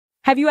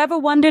Have you ever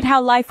wondered how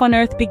life on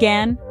Earth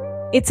began?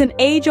 It's an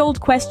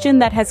age-old question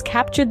that has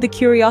captured the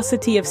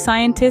curiosity of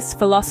scientists,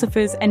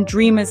 philosophers, and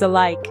dreamers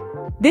alike.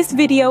 This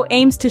video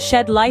aims to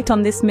shed light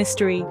on this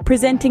mystery,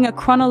 presenting a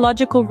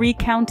chronological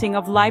recounting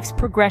of life's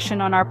progression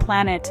on our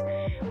planet.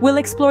 We'll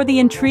explore the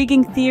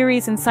intriguing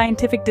theories and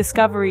scientific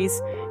discoveries,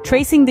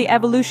 tracing the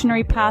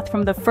evolutionary path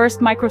from the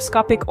first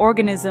microscopic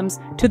organisms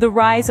to the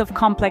rise of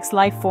complex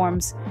life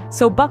forms.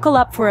 So buckle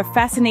up for a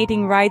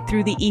fascinating ride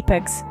through the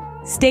epochs.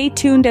 Stay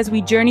tuned as we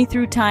journey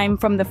through time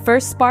from the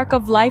first spark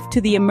of life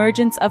to the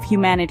emergence of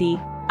humanity.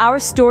 Our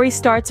story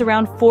starts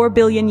around 4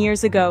 billion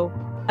years ago.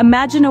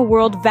 Imagine a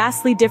world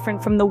vastly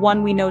different from the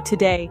one we know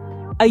today.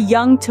 A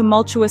young,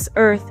 tumultuous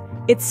Earth,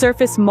 its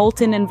surface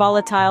molten and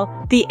volatile,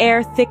 the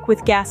air thick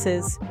with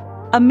gases.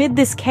 Amid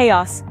this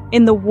chaos,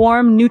 in the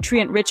warm,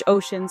 nutrient-rich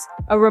oceans,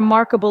 a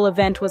remarkable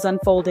event was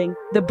unfolding: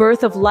 the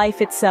birth of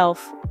life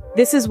itself.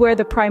 This is where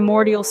the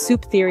primordial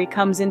soup theory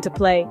comes into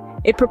play.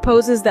 It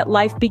proposes that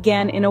life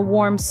began in a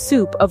warm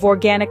soup of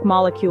organic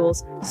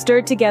molecules,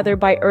 stirred together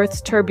by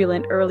Earth's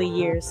turbulent early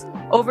years.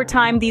 Over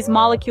time, these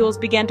molecules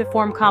began to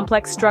form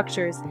complex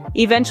structures,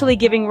 eventually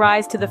giving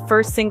rise to the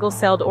first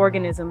single-celled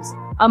organisms.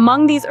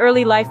 Among these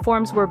early life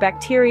forms were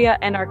bacteria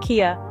and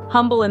archaea,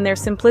 humble in their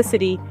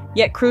simplicity,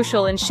 yet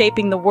crucial in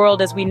shaping the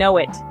world as we know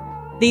it.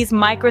 These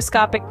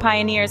microscopic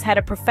pioneers had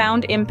a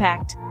profound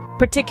impact,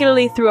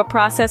 particularly through a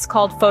process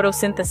called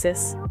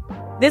photosynthesis.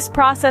 This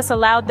process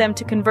allowed them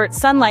to convert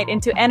sunlight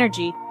into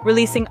energy,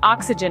 releasing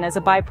oxygen as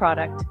a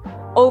byproduct.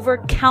 Over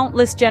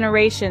countless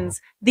generations,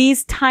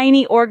 these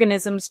tiny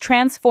organisms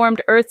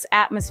transformed Earth's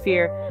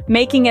atmosphere,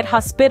 making it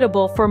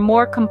hospitable for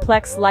more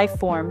complex life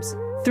forms.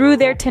 Through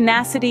their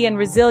tenacity and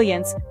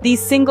resilience,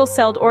 these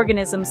single-celled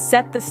organisms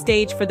set the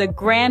stage for the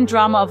grand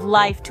drama of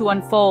life to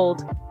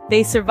unfold.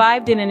 They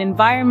survived in an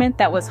environment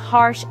that was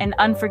harsh and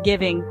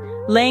unforgiving,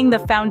 laying the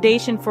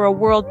foundation for a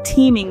world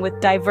teeming with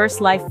diverse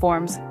life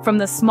forms, from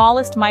the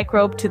smallest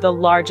microbe to the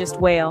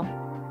largest whale.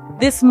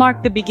 This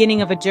marked the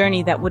beginning of a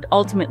journey that would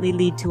ultimately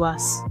lead to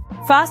us.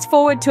 Fast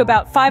forward to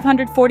about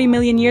 540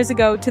 million years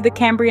ago to the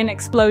Cambrian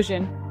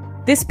explosion.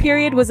 This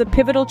period was a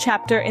pivotal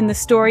chapter in the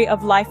story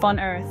of life on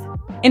Earth.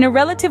 In a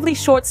relatively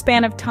short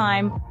span of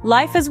time,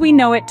 life as we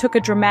know it took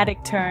a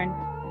dramatic turn.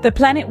 The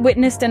planet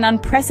witnessed an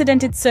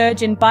unprecedented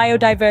surge in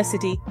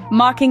biodiversity,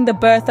 marking the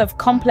birth of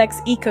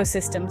complex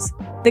ecosystems.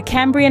 The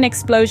Cambrian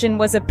explosion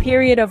was a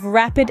period of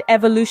rapid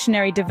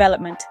evolutionary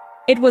development.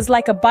 It was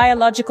like a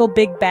biological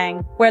Big Bang,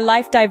 where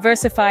life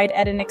diversified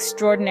at an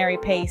extraordinary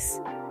pace.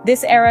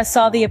 This era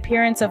saw the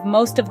appearance of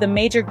most of the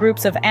major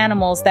groups of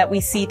animals that we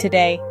see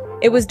today.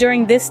 It was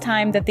during this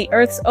time that the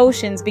Earth's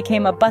oceans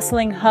became a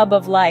bustling hub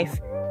of life,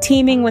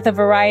 teeming with a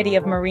variety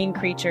of marine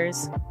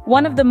creatures.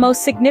 One of the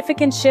most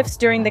significant shifts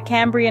during the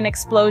Cambrian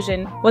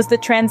explosion was the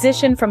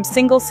transition from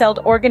single-celled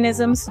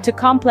organisms to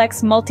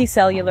complex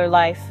multicellular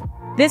life.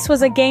 This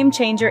was a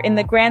game-changer in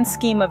the grand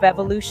scheme of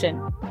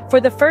evolution. For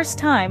the first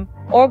time,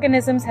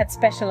 organisms had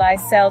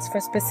specialized cells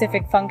for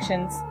specific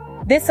functions.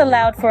 This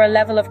allowed for a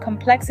level of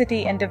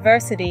complexity and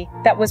diversity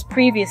that was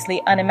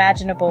previously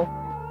unimaginable.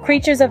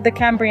 Creatures of the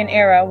Cambrian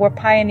era were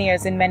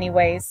pioneers in many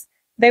ways.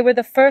 They were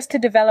the first to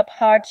develop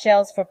hard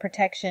shells for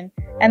protection,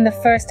 and the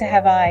first to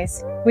have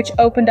eyes, which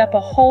opened up a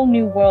whole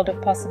new world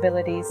of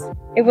possibilities.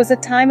 It was a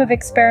time of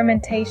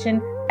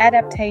experimentation,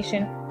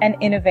 adaptation, and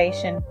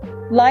innovation.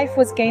 Life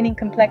was gaining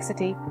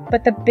complexity,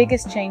 but the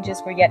biggest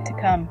changes were yet to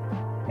come.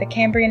 The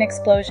Cambrian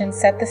explosion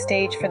set the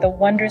stage for the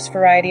wondrous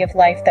variety of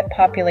life that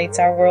populates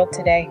our world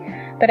today.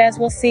 But as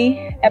we'll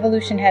see,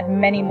 evolution had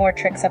many more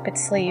tricks up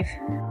its sleeve.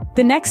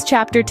 The next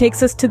chapter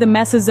takes us to the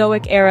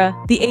Mesozoic era,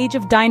 the age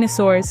of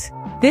dinosaurs.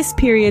 This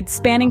period,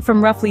 spanning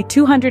from roughly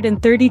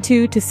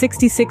 232 to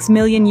 66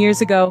 million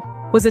years ago,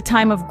 was a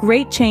time of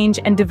great change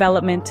and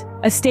development,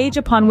 a stage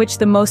upon which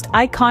the most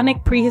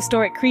iconic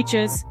prehistoric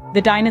creatures,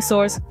 the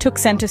dinosaurs, took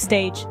center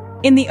stage.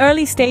 In the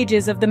early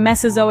stages of the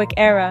Mesozoic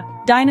era,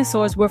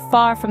 dinosaurs were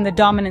far from the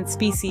dominant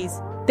species.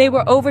 They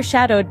were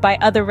overshadowed by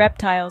other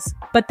reptiles,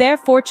 but their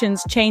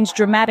fortunes changed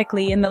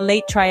dramatically in the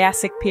late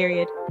Triassic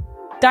period.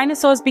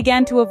 Dinosaurs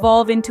began to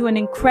evolve into an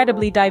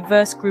incredibly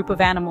diverse group of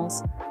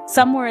animals.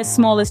 Some were as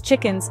small as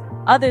chickens,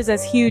 others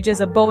as huge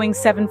as a Boeing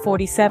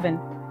 747.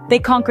 They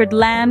conquered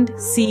land,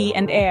 sea,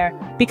 and air,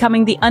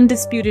 becoming the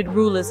undisputed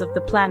rulers of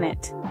the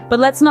planet. But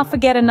let's not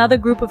forget another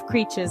group of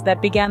creatures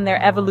that began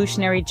their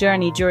evolutionary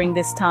journey during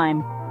this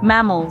time: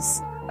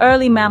 mammals.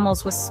 Early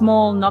mammals were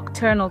small,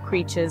 nocturnal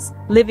creatures,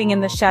 living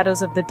in the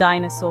shadows of the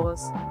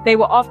dinosaurs. They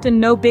were often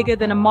no bigger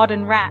than a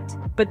modern rat,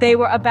 but they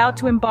were about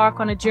to embark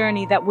on a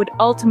journey that would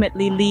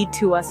ultimately lead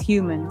to us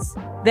humans.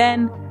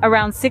 Then,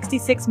 around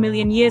 66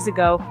 million years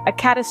ago, a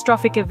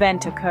catastrophic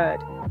event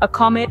occurred. A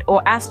comet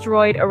or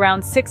asteroid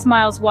around 6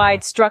 miles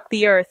wide struck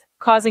the Earth,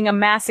 causing a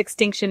mass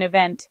extinction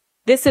event.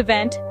 This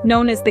event,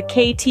 known as the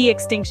KT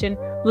extinction,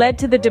 led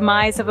to the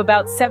demise of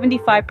about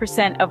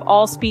 75% of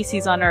all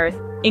species on Earth,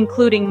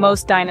 including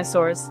most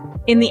dinosaurs.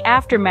 In the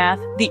aftermath,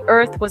 the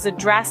Earth was a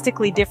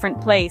drastically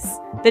different place.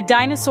 The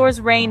dinosaurs'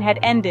 reign had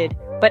ended,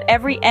 but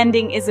every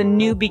ending is a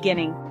new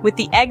beginning. With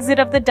the exit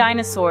of the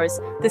dinosaurs,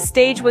 the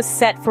stage was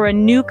set for a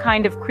new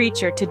kind of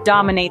creature to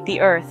dominate the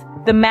Earth.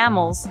 The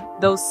mammals,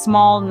 those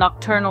small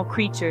nocturnal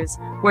creatures,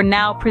 were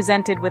now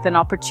presented with an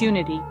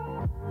opportunity.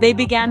 They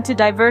began to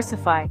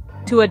diversify,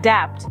 to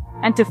adapt,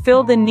 and to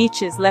fill the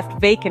niches left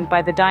vacant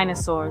by the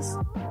dinosaurs.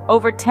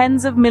 Over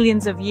tens of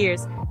millions of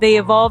years, they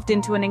evolved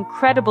into an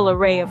incredible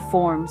array of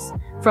forms,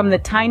 from the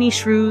tiny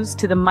shrews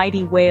to the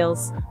mighty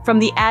whales, from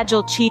the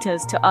agile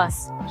cheetahs to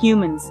us,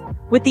 humans.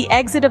 With the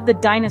exit of the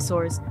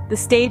dinosaurs, the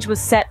stage was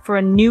set for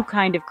a new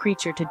kind of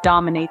creature to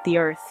dominate the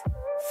Earth.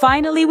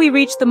 Finally, we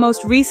reached the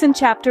most recent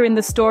chapter in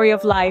the story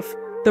of life,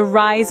 the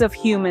rise of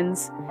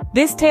humans.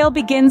 This tale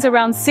begins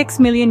around 6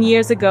 million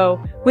years ago,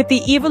 with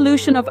the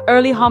evolution of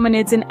early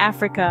hominids in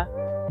Africa.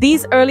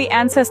 These early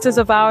ancestors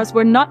of ours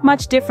were not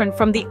much different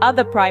from the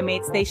other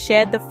primates they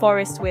shared the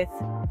forest with.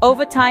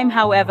 Over time,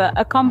 however,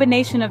 a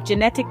combination of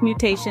genetic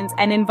mutations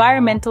and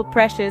environmental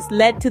pressures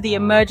led to the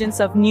emergence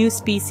of new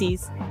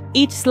species,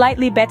 each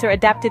slightly better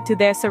adapted to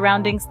their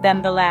surroundings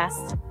than the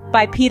last.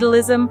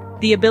 Bipedalism,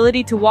 the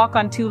ability to walk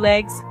on two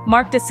legs,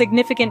 marked a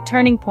significant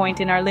turning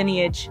point in our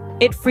lineage.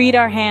 It freed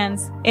our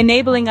hands,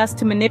 enabling us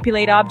to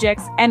manipulate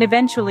objects and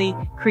eventually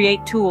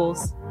create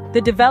tools.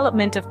 The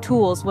development of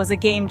tools was a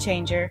game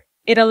changer.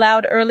 It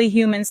allowed early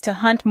humans to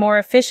hunt more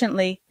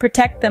efficiently,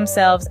 protect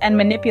themselves, and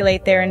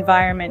manipulate their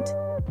environment.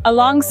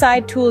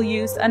 Alongside tool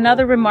use,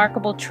 another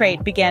remarkable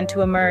trait began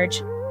to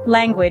emerge: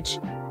 language.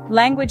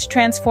 Language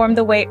transformed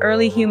the way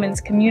early humans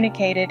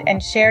communicated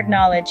and shared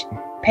knowledge,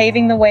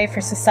 paving the way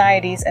for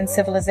societies and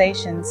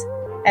civilizations.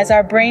 As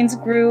our brains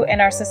grew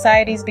and our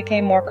societies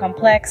became more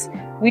complex,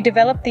 we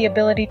developed the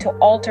ability to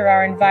alter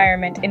our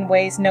environment in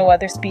ways no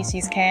other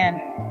species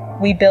can.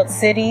 We built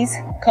cities,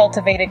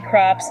 cultivated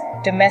crops,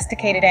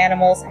 domesticated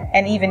animals,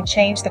 and even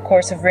changed the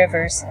course of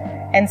rivers.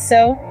 And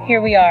so,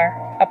 here we are,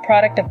 a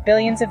product of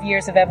billions of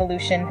years of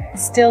evolution,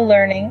 still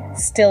learning,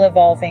 still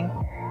evolving.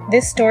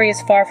 This story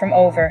is far from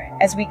over,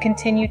 as we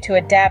continue to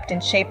adapt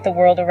and shape the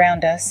world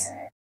around us.